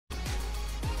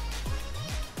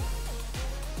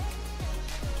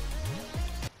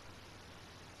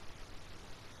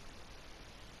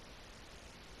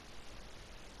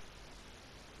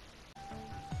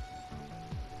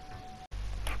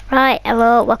Right,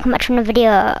 hello, welcome back to another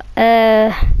video.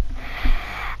 I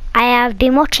have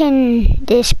been watching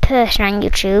this person on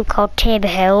YouTube called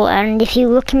Hill, and if you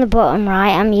look in the bottom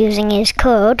right, I'm using his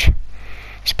code,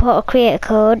 supporter creator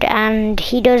code, and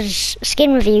he does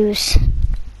skin reviews.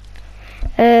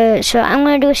 So I'm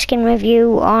going to do a skin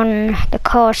review on the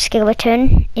Kaws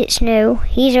skeleton. It's new.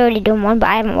 He's already done one, but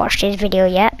I haven't watched his video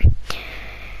yet.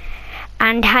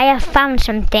 And I have found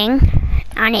something,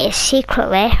 and it is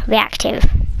secretly reactive.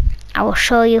 I will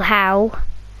show you how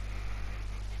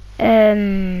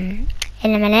in a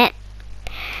minute.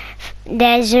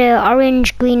 There's a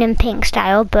orange, green and pink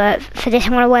style, but for this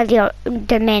I'm going to wear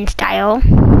the main style.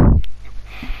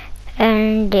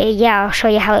 And yeah, I'll show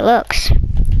you how it looks.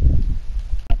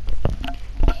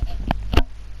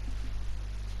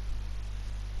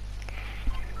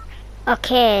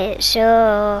 Okay,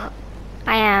 so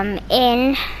I am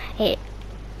in.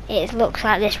 It looks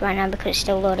like this right now because it's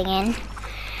still loading in.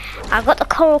 I've got the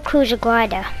Coral Cruiser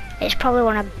glider. It's probably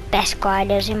one of the best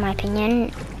gliders in my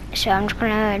opinion. So I'm just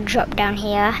gonna drop down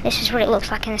here. This is what it looks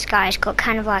like in the sky. It's got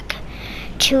kind of like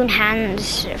two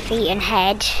hands, feet and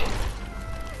head.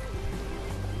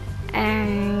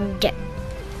 And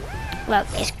look,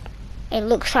 it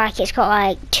looks like it's got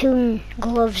like two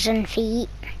gloves and feet.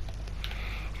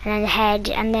 And then the head,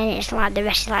 and then it's like the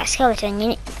rest is like skeleton,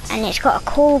 and it's got a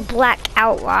cool black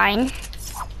outline.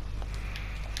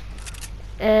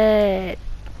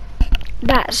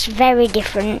 That's very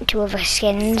different to other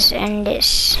skins, and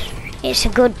it's a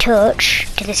good touch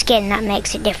to the skin that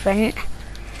makes it different.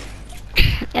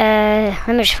 Let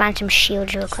me just find some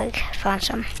shields real quick. Found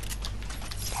some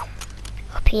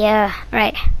up here.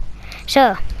 Right.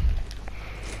 So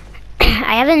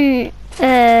I haven't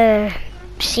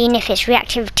seen if it's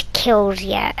reactive to kills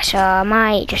yet, so I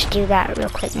might just do that real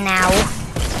quick now.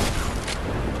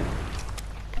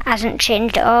 Hasn't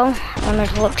changed at all. I'm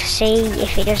gonna look to see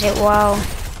if it does it well.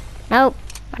 Nope,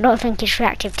 I don't think it's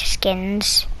reactive to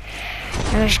skins.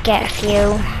 I'll just get a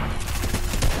few.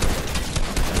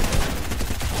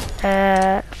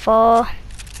 4.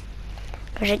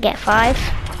 Does it get 5?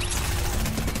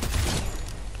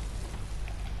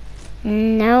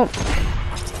 Nope.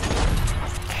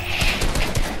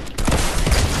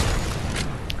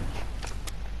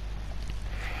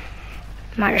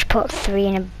 Might just put 3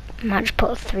 in a. Might just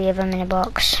put 3 of them in a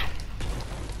box.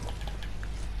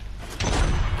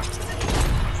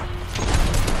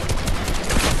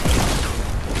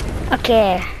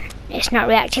 Okay, it's not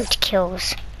reactive to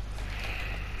kills,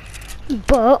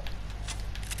 but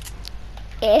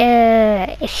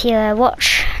if you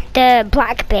watch the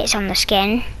black bits on the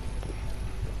skin,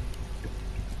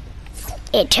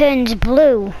 it turns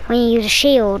blue when you use a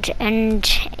shield, and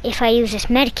if I use this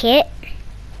medkit,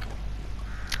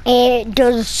 it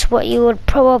does what you would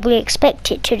probably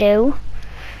expect it to do.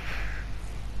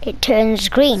 It turns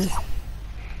green.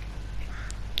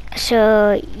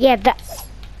 So yeah,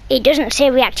 it doesn't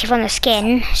say reactive on the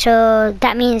skin, so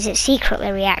that means it's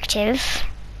secretly reactive.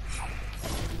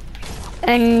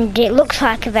 And it looks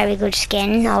like a very good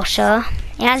skin also.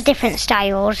 It has different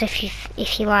styles if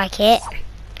you like it.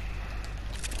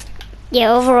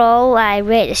 Yeah, overall I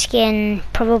rate the skin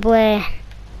probably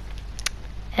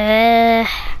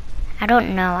I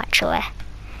don't know actually.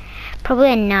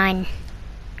 Probably a 9.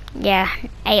 Yeah,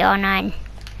 8 or 9.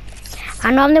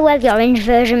 I normally wear the orange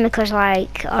version because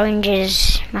like orange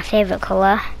is my favourite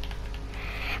colour.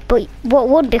 But what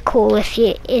would be cool if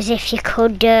you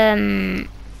could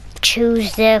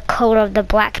choose the colour of the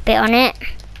black bit on it.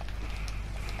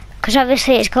 Because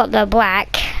obviously it's got the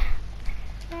black.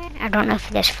 I don't know if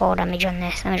there's 4 damage on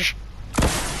this. Let me just.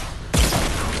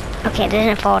 Okay, there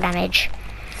isn't 4 damage.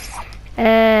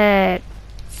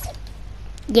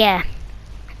 Yeah.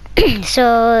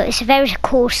 So it's a very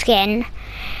cool skin.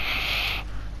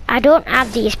 I don't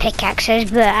have these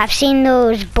pickaxes, but I've seen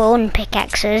those bone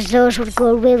pickaxes. Those would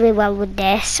go really well with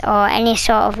this, or any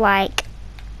sort of like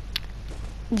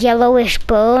yellowish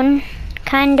bone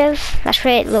kind of. That's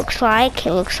what it looks like.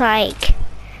 It looks like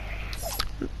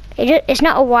it's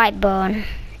not a white bone,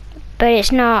 but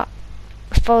it's not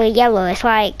fully yellow. It's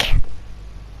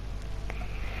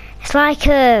like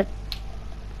a,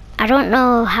 I don't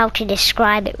know how to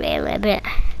describe it really, but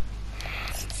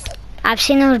I've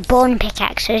seen those bone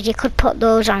pickaxes. You could put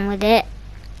those on with it.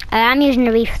 I'm using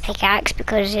the Reaper pickaxe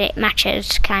because it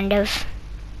matches, kind of.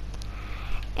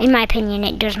 In my opinion,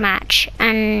 it does match.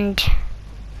 And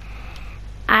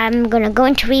I'm gonna go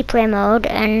into replay mode,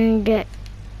 and well,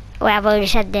 I've already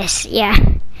said this. Yeah,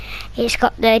 it's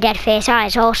got the dead face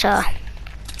eyes also.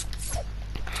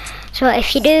 So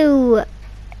if you do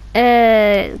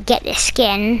get this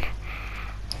skin,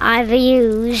 either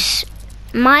use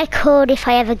my code, if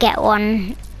I ever get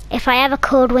one, if I have a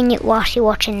code whilst you're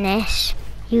watching this,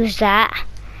 use that.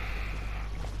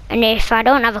 And if I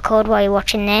don't have a code while you're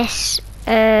watching this,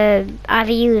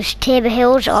 either use Tabor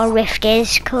Hills or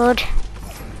Rifty's code,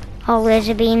 or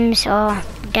Laser Beams, or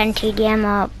Dan TDM,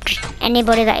 or just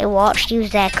anybody that you watched,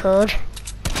 use their code.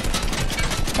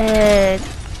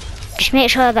 Just make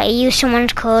sure that you use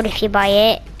someone's code if you buy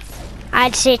it.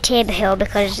 I'd say Tabor Hill,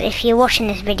 because if you're watching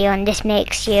this video and this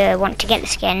makes you want to get the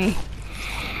skin,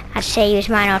 I'd say use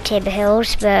mine or Tabor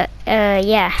Hills. But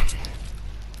yeah,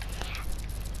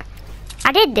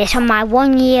 I did this on my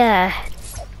 1 year.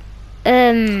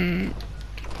 So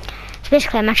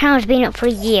basically my channel's been up for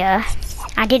a year.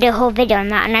 I did a whole video on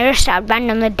that, and I just started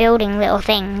randomly building little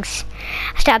things.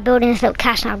 I started building this little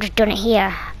castle, and I've just done it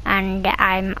here, and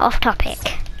I'm off topic.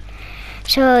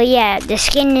 So yeah, the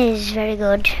skin is very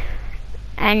good,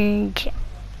 and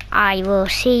I will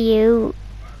see you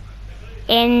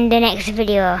in the next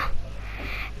video.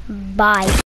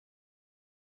 Bye.